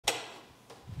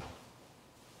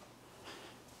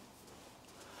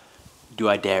Do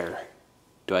I dare?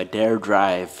 Do I dare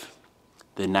drive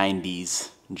the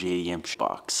 90s JDM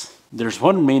box? There's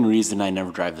one main reason I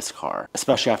never drive this car,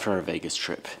 especially after our Vegas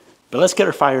trip. But let's get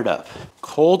her fired up.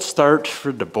 Cold start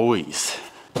for the boys.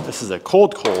 This is a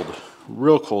cold,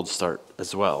 real cold start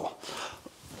as well.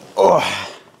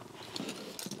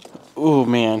 Oh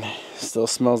man, still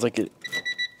smells like it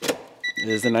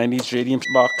is the 90s JDM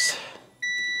box.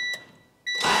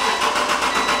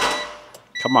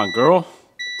 Come on, girl.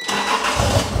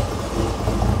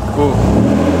 Ooh.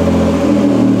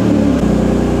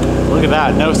 Look at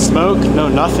that, no smoke, no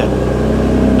nothing.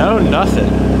 No nothing.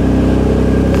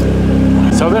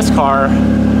 So this car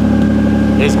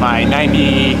is my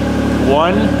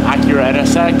 91 Acura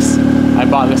NSX. I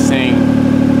bought this thing,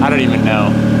 I don't even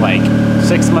know, like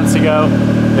 6 months ago.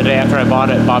 The day after I bought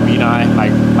it, Bobby and I,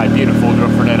 my beautiful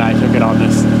girlfriend and I, took it on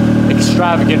this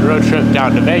extravagant road trip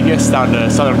down to Vegas, down to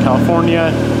Southern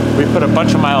California. We put a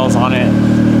bunch of miles on it,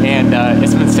 and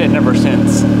it's been sitting ever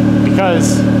since.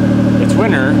 Because it's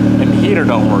winter and the heater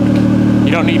don't work.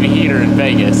 You don't need a heater in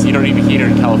Vegas, you don't need a heater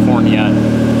in California,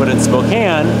 but in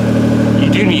Spokane,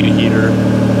 you do need a heater,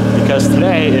 because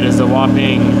today it is a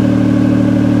whopping,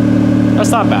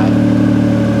 that's not bad,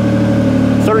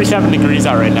 37 degrees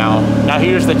out right now. Now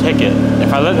here's the ticket.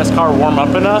 If I let this car warm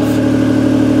up enough,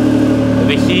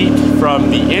 the heat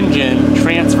from the engine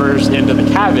transfers into the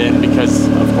cabin, because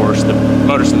of course the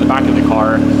motor's in the back of the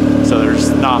car, so there's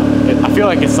not, I feel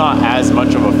like it's not as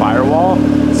much of a firewall,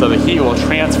 so the heat will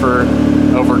transfer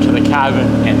over to the cabin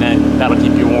and then that'll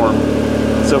keep you warm.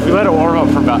 So if we let it warm up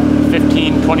for about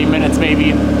 15-20 minutes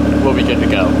maybe, we'll be good to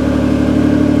go.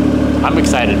 I'm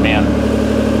excited, man.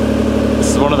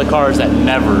 This is one of the cars that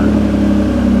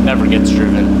never gets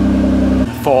driven.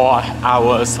 4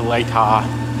 hours later.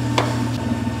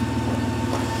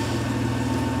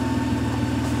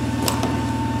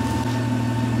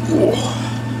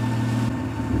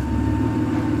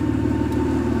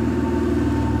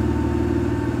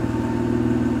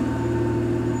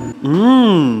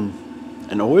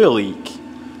 An oil leak.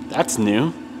 That's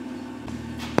new.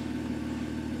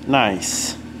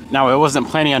 Nice. Now, I wasn't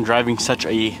planning on driving such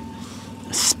a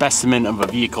specimen of a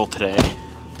vehicle today,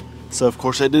 so of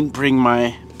course I didn't bring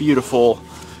my beautiful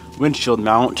windshield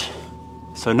mount.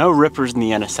 So no rippers in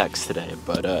the NSX today,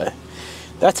 but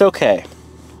that's okay.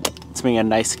 Let's make a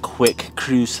nice quick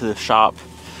cruise to the shop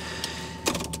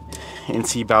and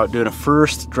see about doing a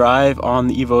first drive on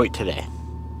the Evo 8 today.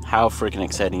 How freaking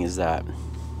exciting is that?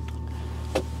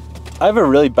 I have a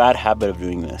really bad habit of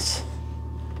doing this.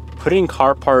 Putting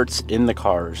car parts in the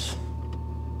cars.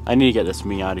 I need to get this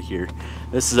wing out of here.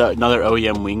 This is another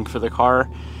OEM wing for the car.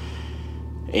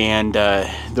 And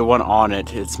the one on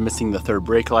it, it's missing the third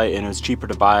brake light, and it was cheaper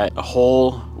to buy a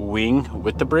whole wing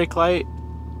with the brake light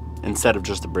instead of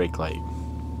just the brake light.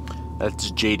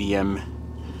 That's JDM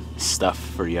stuff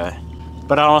for you.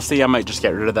 But honestly, I might just get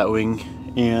rid of that wing,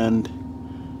 and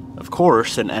of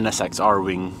course an NSX-R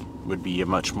wing would be a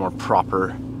much more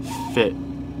proper fit.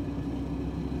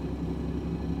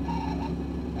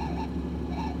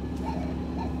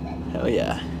 Hell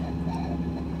yeah.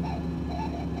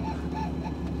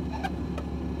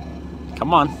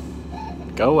 Come on,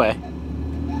 go away.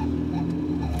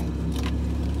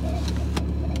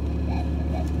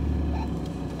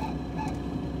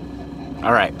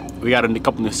 All right, we got a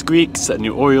couple new squeaks, a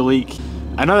new oil leak.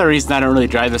 Another reason I don't really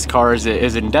drive this car is it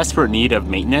is in desperate need of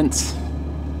maintenance.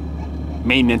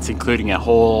 Maintenance including a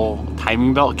whole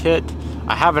timing belt kit.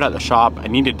 I have it at the shop, I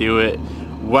need to do it.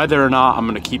 Whether or not I'm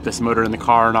gonna keep this motor in the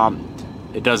car or not,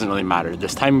 it doesn't really matter.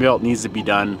 This timing belt needs to be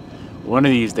done. One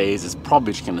of these days it's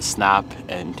probably just gonna snap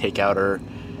and take out our,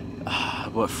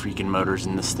 what freaking motor's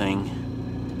in this thing?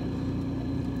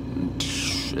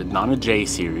 Not a J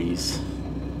series.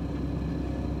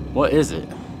 What is it?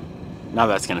 Now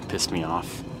that's gonna piss me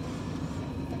off.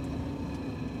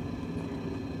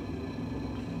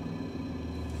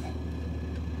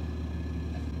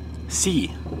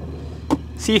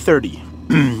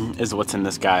 C30 is what's in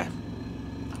this guy.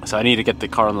 So I need to get the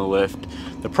car on the lift.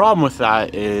 The problem with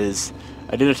that is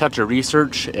I did a touch of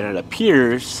research, and it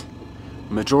appears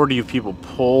the majority of people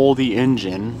pull the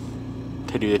engine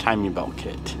to do the timing belt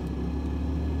kit.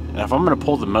 And if I'm gonna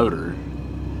pull the motor,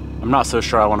 I'm not so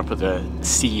sure I want to put the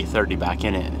C30 back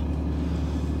in it.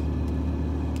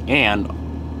 And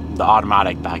the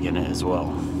automatic back in it as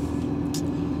well.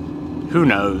 Who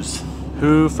knows?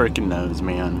 Who freaking knows,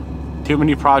 man? Too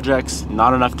many projects,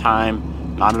 not enough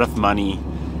time, not enough money,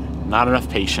 not enough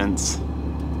patience.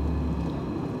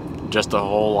 Just a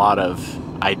whole lot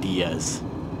of ideas.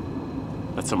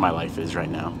 That's what my life is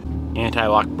right now.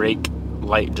 Anti-lock brake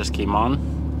light just came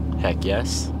on. Heck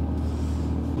yes.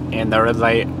 And the red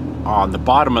light on the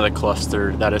bottom of the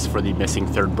cluster, that is for the missing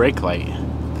third brake light.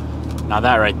 Now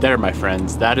that right there, my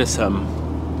friends, that is some,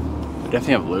 I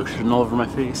definitely have lotion all over my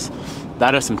face.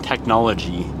 That is some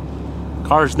technology.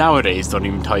 Cars nowadays don't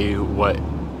even tell you what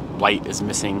light is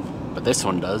missing, but this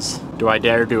one does. Do I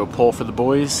dare do a pull for the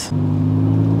boys?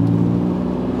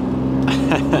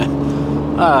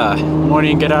 Won't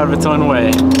even get out of its own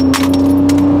way.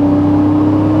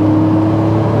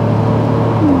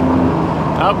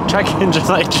 Oh, check engine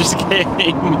light just came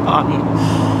on.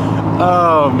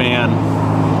 Oh man.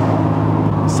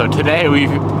 So today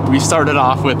we started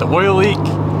off with the oil leak.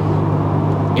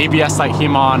 ABS light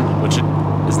came on, which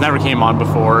has never came on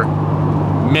before.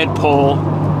 Mid pull,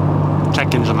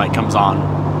 check engine light comes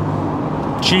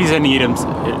on. She's in need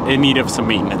of some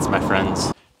maintenance, my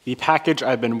friends. The package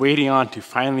I've been waiting on to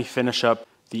finally finish up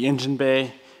the engine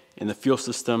bay and the fuel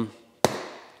system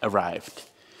arrived.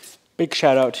 Big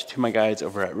shout out to my guys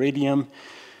over at Radium.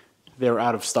 They were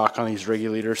out of stock on these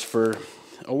regulators for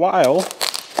a while,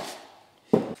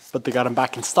 but they got them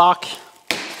back in stock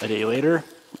a day later.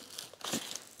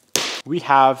 We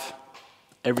have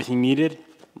everything needed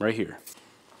right here.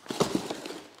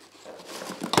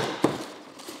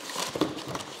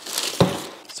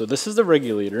 So this is the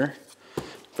regulator.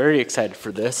 Very excited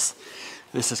for this.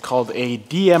 This is called a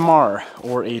DMR,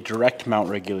 or a direct mount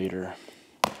regulator.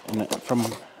 And from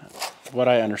what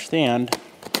I understand,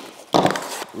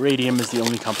 Radium is the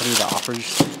only company that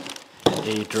offers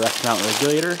a direct mount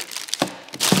regulator.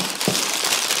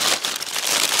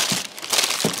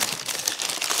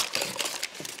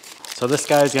 So this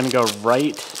guy is going to go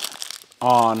right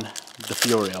on the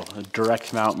fuel rail. A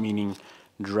direct mount meaning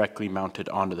directly mounted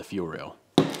onto the fuel rail.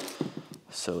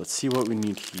 So let's see what we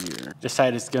need here. This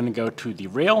side is going to go to the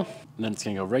rail, and then it's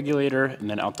going to go regulator, and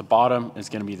then out the bottom is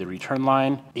going to be the return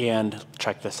line. And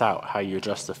check this out, how you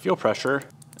adjust the fuel pressure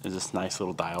is this nice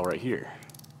little dial right here.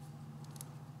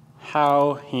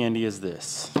 How handy is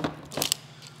this?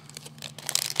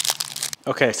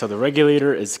 Okay, so the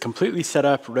regulator is completely set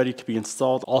up, ready to be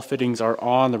installed. All fittings are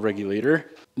on the regulator.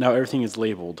 Now everything is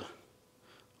labeled.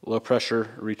 Low pressure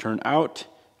return out,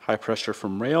 high pressure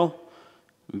from rail,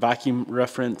 vacuum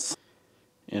reference,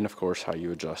 and of course how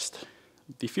you adjust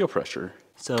the fuel pressure.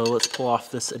 So let's pull off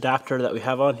this adapter that we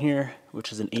have on here,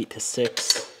 which is an 8 to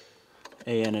 6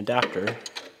 AN adapter.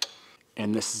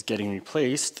 And this is getting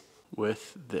replaced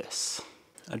with this.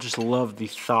 I just love the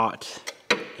thought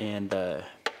and I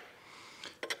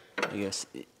guess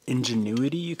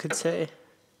ingenuity, you could say,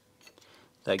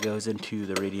 that goes into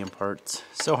the Radium parts.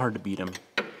 So hard to beat them.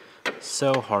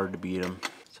 So hard to beat them.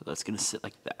 So that's gonna sit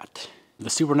like that. The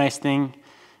super nice thing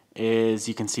is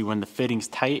you can see when the fitting's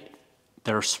tight,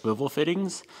 there are swivel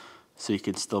fittings, so you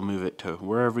can still move it to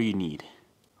wherever you need.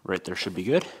 Right there should be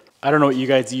good. I don't know what you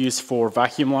guys use for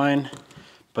vacuum line,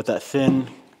 but that thin,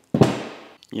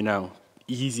 you know,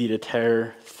 easy to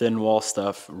tear, thin wall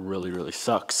stuff really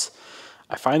sucks.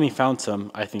 I finally found some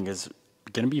I think is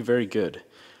gonna be very good.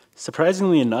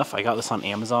 Surprisingly enough, I got this on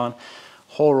Amazon.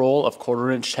 Whole roll of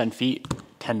 1/4 inch, 10 feet,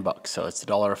 $10. So it's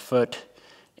 $1 a foot,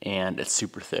 and it's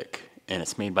super thick. And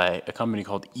it's made by a company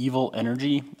called Evil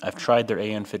Energy. I've tried their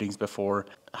AN fittings before.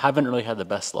 Haven't really had the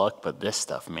best luck, but this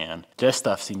stuff, man, this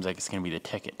stuff seems like it's gonna be the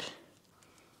ticket.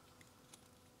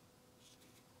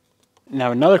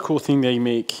 Now another cool thing they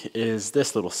make is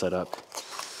this little setup.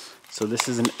 So this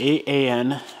is an 8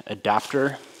 AN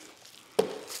adapter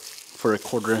for a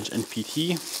 1/4 inch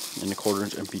NPT, and a 1/4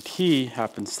 inch NPT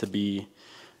happens to be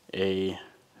a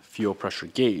fuel pressure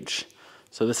gauge.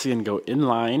 So this is gonna go in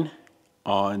line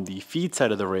on the feed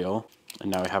side of the rail, and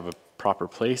now we have a proper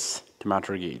place to mount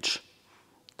our gauge.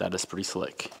 That is pretty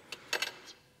slick.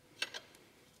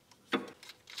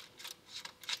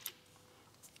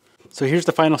 So here's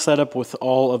the final setup with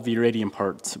all of the Radium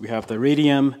parts. We have the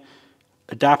Radium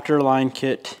adapter line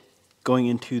kit going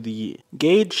into the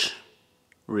gauge,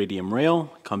 Radium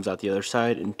rail, comes out the other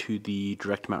side into the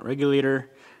direct mount regulator,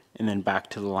 and then back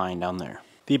to the line down there.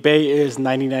 The bay is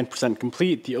 99%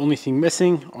 complete. The only thing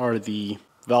missing are the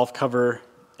valve cover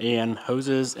and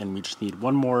hoses, and we just need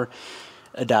one more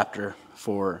adapter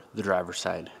for the driver's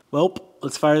side. Well,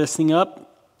 let's fire this thing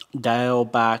up, dial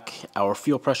back our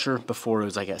fuel pressure. Before it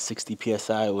was like at 60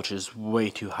 PSI, which is way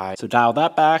too high. So dial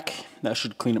that back. That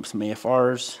should clean up some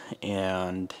AFRs,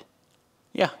 and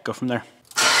yeah, go from there.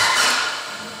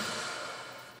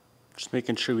 Just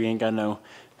making sure we ain't got no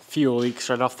fuel leaks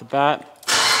right off the bat.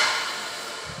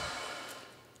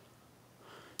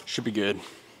 Should be good.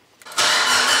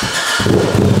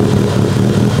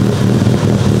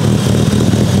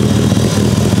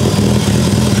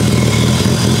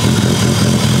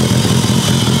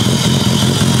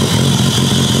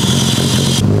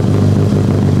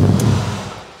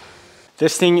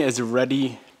 This thing is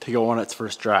ready to go on its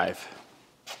first drive.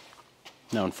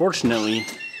 Now, unfortunately,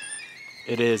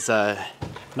 it is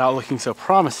not looking so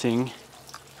promising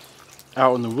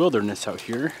out in the wilderness out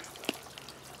here.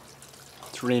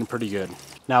 It's raining pretty good.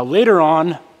 Now, later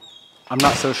on, I'm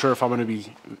not so sure if I'm gonna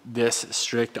be this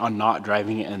strict on not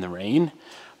driving it in the rain,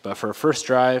 but for a first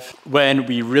drive, when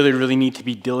we really need to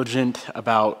be diligent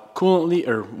about coolant leak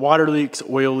or water leaks,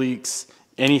 oil leaks,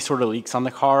 any sort of leaks on the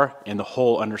car, and the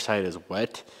whole underside is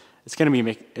wet, it's gonna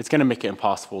make it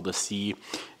impossible to see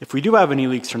if we do have any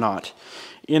leaks or not.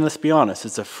 And let's be honest,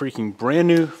 it's a freaking brand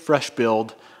new, fresh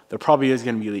build. There probably is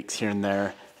gonna be leaks here and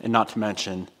there, and not to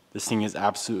mention, this thing is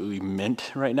absolutely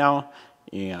mint right now,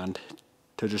 and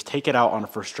to just take it out on a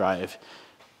first drive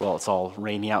while it's all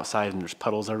rainy outside and there's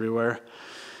puddles everywhere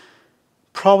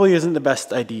probably isn't the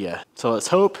best idea. So let's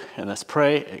hope and let's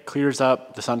pray it clears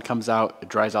up, the sun comes out, it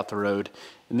dries out the road.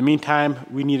 In the meantime,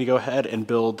 we need to go ahead and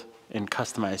build and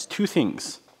customize two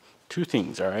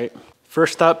things, all right?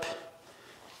 First up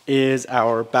is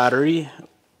our battery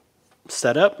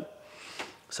setup.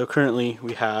 So currently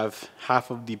we have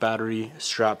half of the battery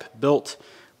strap built.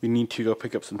 We need to go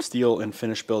pick up some steel and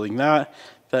finish building that.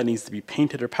 That needs to be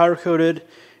painted or powder coated,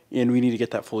 and we need to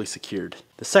get that fully secured.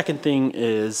 The second thing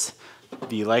is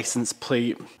the license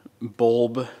plate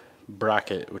bulb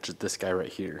bracket, which is this guy right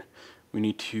here. We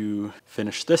need to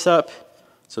finish this up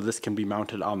so this can be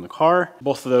mounted on the car.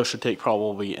 Both of those should take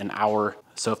probably an hour.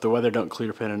 So if the weather don't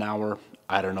clear up in an hour,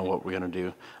 I don't know what we're gonna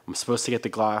do. I'm supposed to get the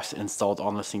glass installed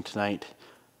on this thing tonight,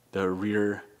 the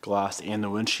rear glass and the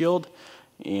windshield,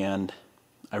 and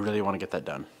I really want to get that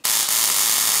done.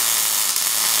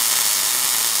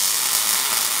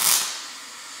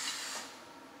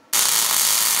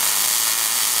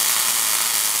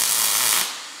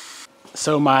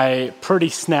 So my pretty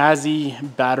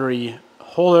snazzy battery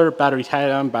holder, battery tie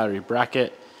down, battery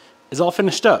bracket is all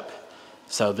finished up.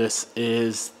 So this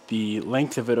is the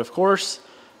length of it, of course.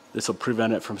 This will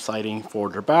prevent it from sliding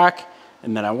forward or back.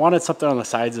 And then I wanted something on the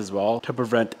sides as well to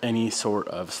prevent any sort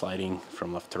of sliding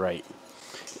from left to right.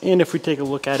 And if we take a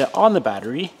look at it on the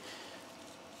battery,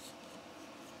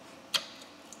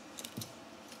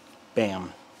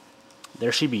 bam,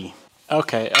 there she be.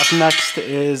 Okay, up next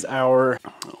is our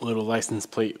little license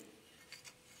plate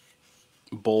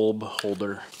bulb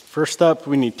holder. First up,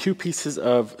 we need 2 pieces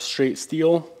of straight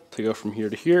steel to go from here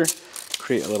to here,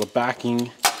 create a little backing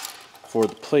for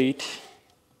the plate.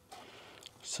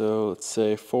 So let's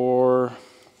say 4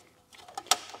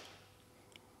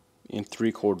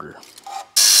 3/4.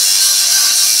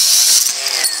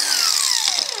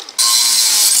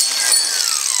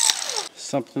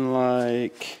 Something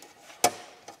like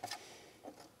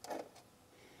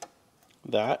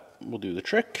that will do the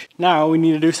trick. Now we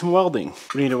need to do some welding.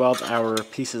 We need to weld our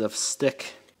pieces of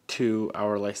stick to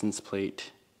our license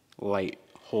plate light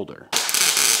holder.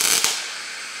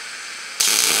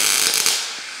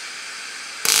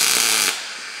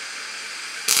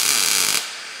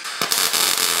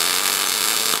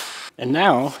 And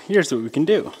now here's what we can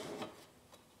do.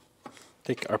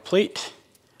 Take our plate,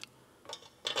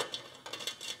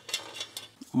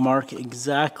 mark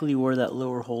exactly where that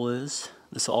lower hole is.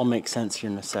 This will all make sense here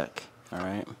in a sec, all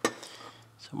right?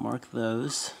 So mark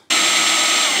those.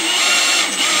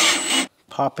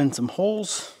 Pop in some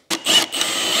holes.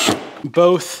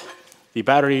 Both the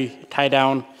battery tie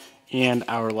down and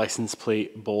our license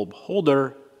plate bulb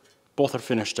holder, both are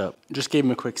finished up. Just gave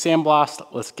them a quick sandblast.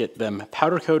 Let's get them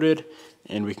powder coated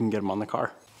and we can get them on the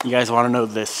car. You guys wanna know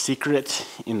the secret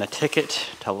in the ticket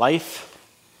to life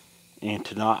and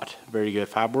to not very good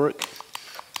fab work?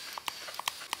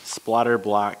 Splatter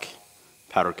black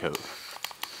powder coat.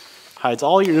 Hides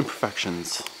all your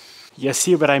imperfections. You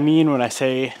see what I mean when I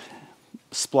say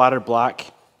splatter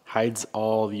black hides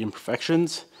all the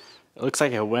imperfections? It looks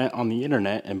like I went on the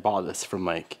internet and bought this from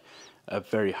like a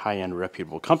very high-end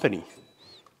reputable company.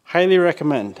 Highly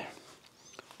recommend.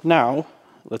 Now,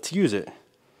 let's use it.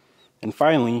 And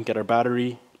finally, get our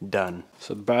battery done.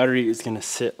 So the battery is gonna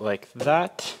sit like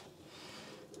that.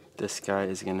 This guy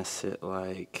is gonna sit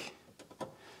like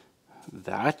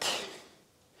that.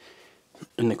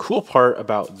 And the cool part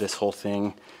about this whole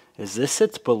thing is this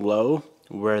sits below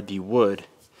where the wood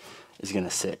is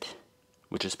gonna sit,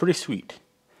 which is pretty sweet.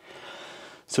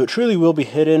 So it truly will be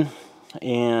hidden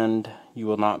and you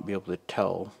will not be able to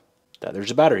tell that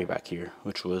there's a battery back here,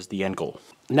 which was the end goal.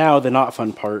 Now the not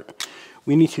fun part,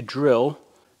 we need to drill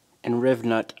and riv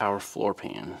nut our floor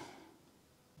pan.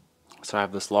 So I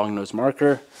have this long nose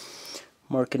marker,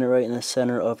 marking it right in the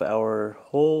center of our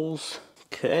holes.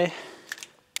 Okay,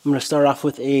 I'm gonna start off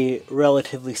with a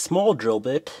relatively small drill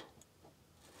bit.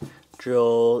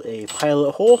 Drill a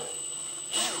pilot hole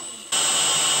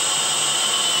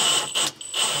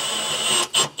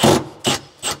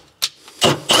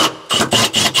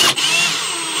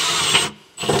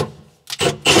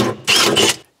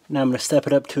Now I'm going to step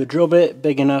it up to a drill bit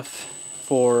big enough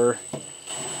for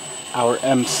our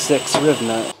M6 riv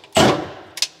nut.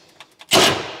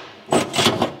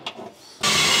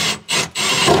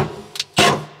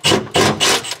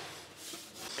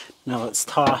 Now let's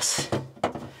toss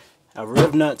our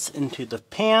riv nuts into the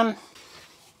pan.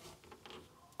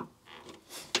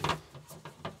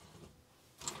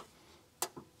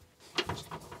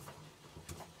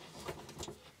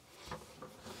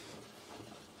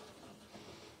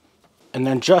 And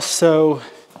then just so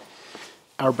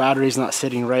our battery's not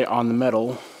sitting right on the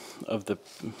metal of the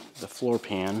floor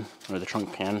pan or the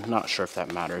trunk pan, not sure if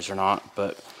that matters or not,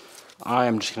 but I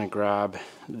am just gonna grab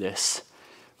this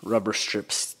rubber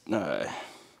strips,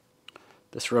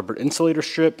 this rubber insulator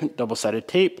strip, double-sided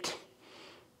taped,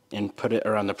 and put it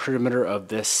around the perimeter of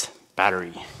this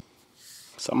battery.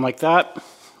 Something like that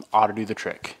ought to do the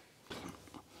trick.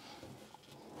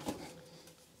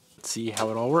 Let's see how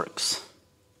it all works.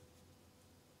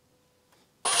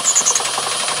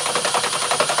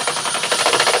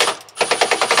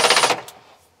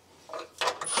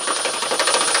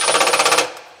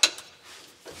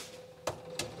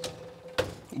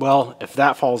 Well, if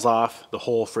that falls off, the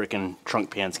whole freaking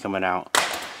trunk pan's coming out.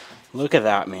 Look at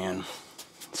that, man.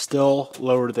 Still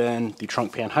lower than the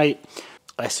trunk pan height.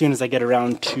 As soon as I get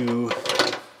around to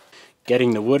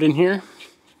getting the wood in here,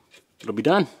 it'll be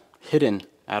done. Hidden,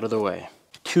 out of the way.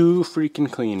 Too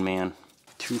freaking clean, man.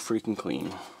 Too freaking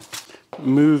clean.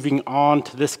 Moving on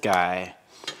to this guy.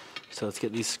 So let's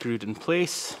get these screwed in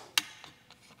place.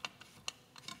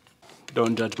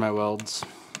 Don't judge my welds.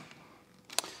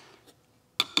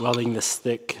 Welding this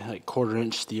thick, like 1/4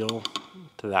 inch steel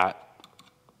to that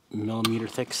millimeter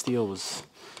thick steel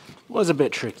was a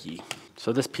bit tricky.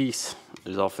 So this piece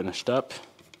is all finished up.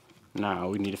 Now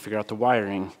we need to figure out the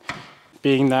wiring.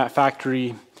 Being that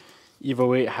factory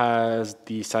Evo 8 has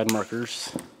the side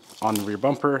markers on the rear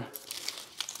bumper,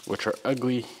 which are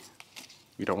ugly.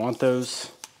 We don't want those.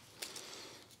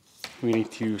 We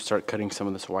need to start cutting some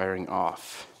of this wiring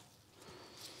off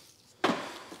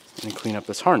and clean up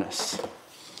this harness.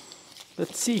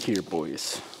 Let's see here,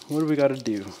 boys. What do we got to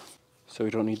do? So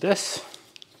we don't need this.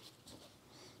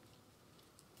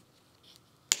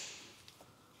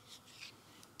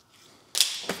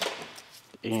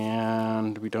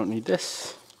 And we don't need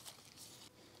this.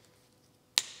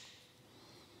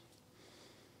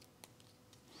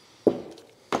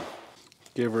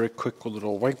 Give her a quick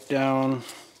little wipe down.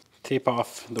 Tape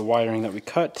off the wiring that we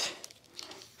cut,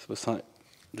 so it's not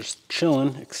just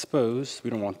chilling, exposed. We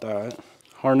don't want that.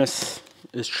 Harness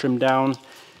is trimmed down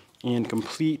and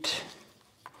complete.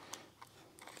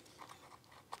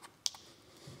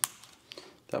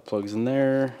 That plugs in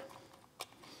there.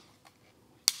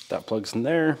 That plugs in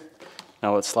there.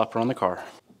 Now let's slap her on the car.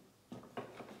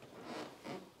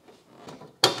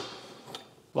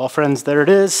 Well, friends, there it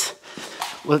is.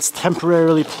 Let's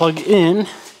temporarily plug in,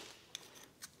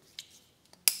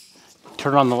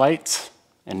 turn on the lights,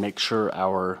 and make sure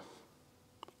our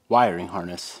wiring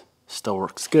harness still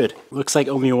works good. Looks like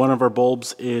only one of our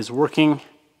bulbs is working,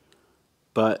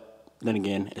 but then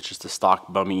again, it's just a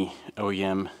stock bummy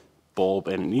OEM bulb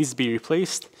and it needs to be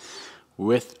replaced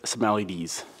with some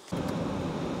LEDs.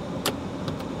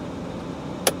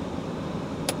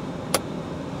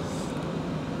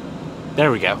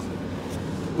 There we go.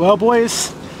 Well,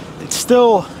 boys, it's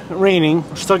still raining.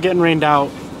 We're still getting rained out.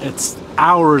 It's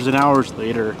hours and hours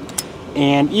later.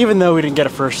 And even though we didn't get a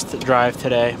first drive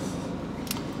today,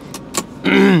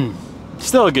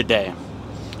 still a good day.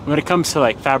 When it comes to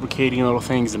like fabricating little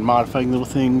things and modifying little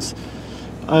things,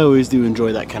 I always do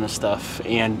enjoy that kind of stuff.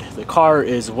 And the car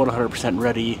is 100%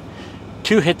 ready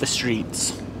to hit the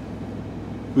streets.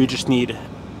 We just need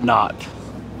not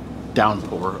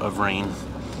downpour of rain.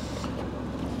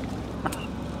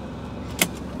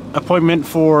 Appointment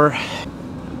for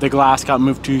the glass got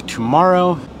moved to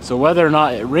tomorrow. So whether or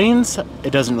not it rains,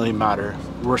 it doesn't really matter.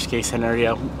 Worst case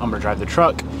scenario, I'm gonna drive the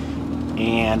truck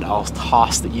and I'll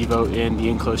toss the Evo in the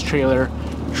enclosed trailer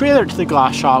it to the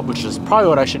glass shop, which is probably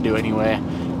what I should do anyway.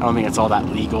 I don't think it's all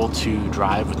that legal to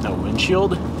drive with no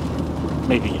windshield.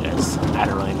 Maybe it is, I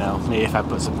don't really know. Maybe if I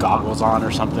put some goggles on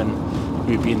or something,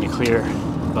 we'd be in the clear.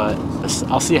 But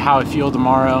I'll see how I feel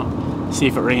tomorrow, see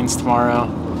if it rains tomorrow,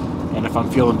 and if I'm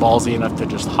feeling ballsy enough to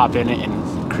just hop in it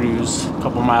and cruise a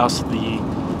couple miles to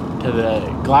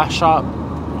the glass shop,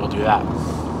 we'll do that.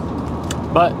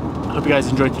 But I hope you guys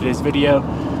enjoyed today's video.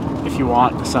 If you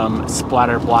want some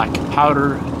splatter black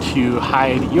powder to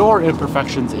hide your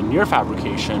imperfections in your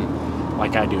fabrication,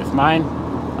 like I do with mine,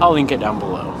 I'll link it down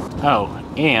below. Oh,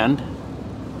 and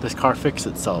this car fixed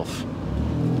itself.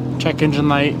 Check engine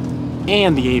light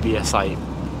and the ABS light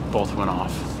both went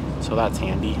off. So that's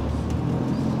handy.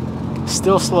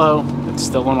 Still slow, it's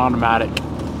still an automatic,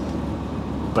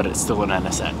 but it's still an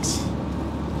NSX.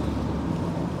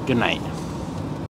 Good night.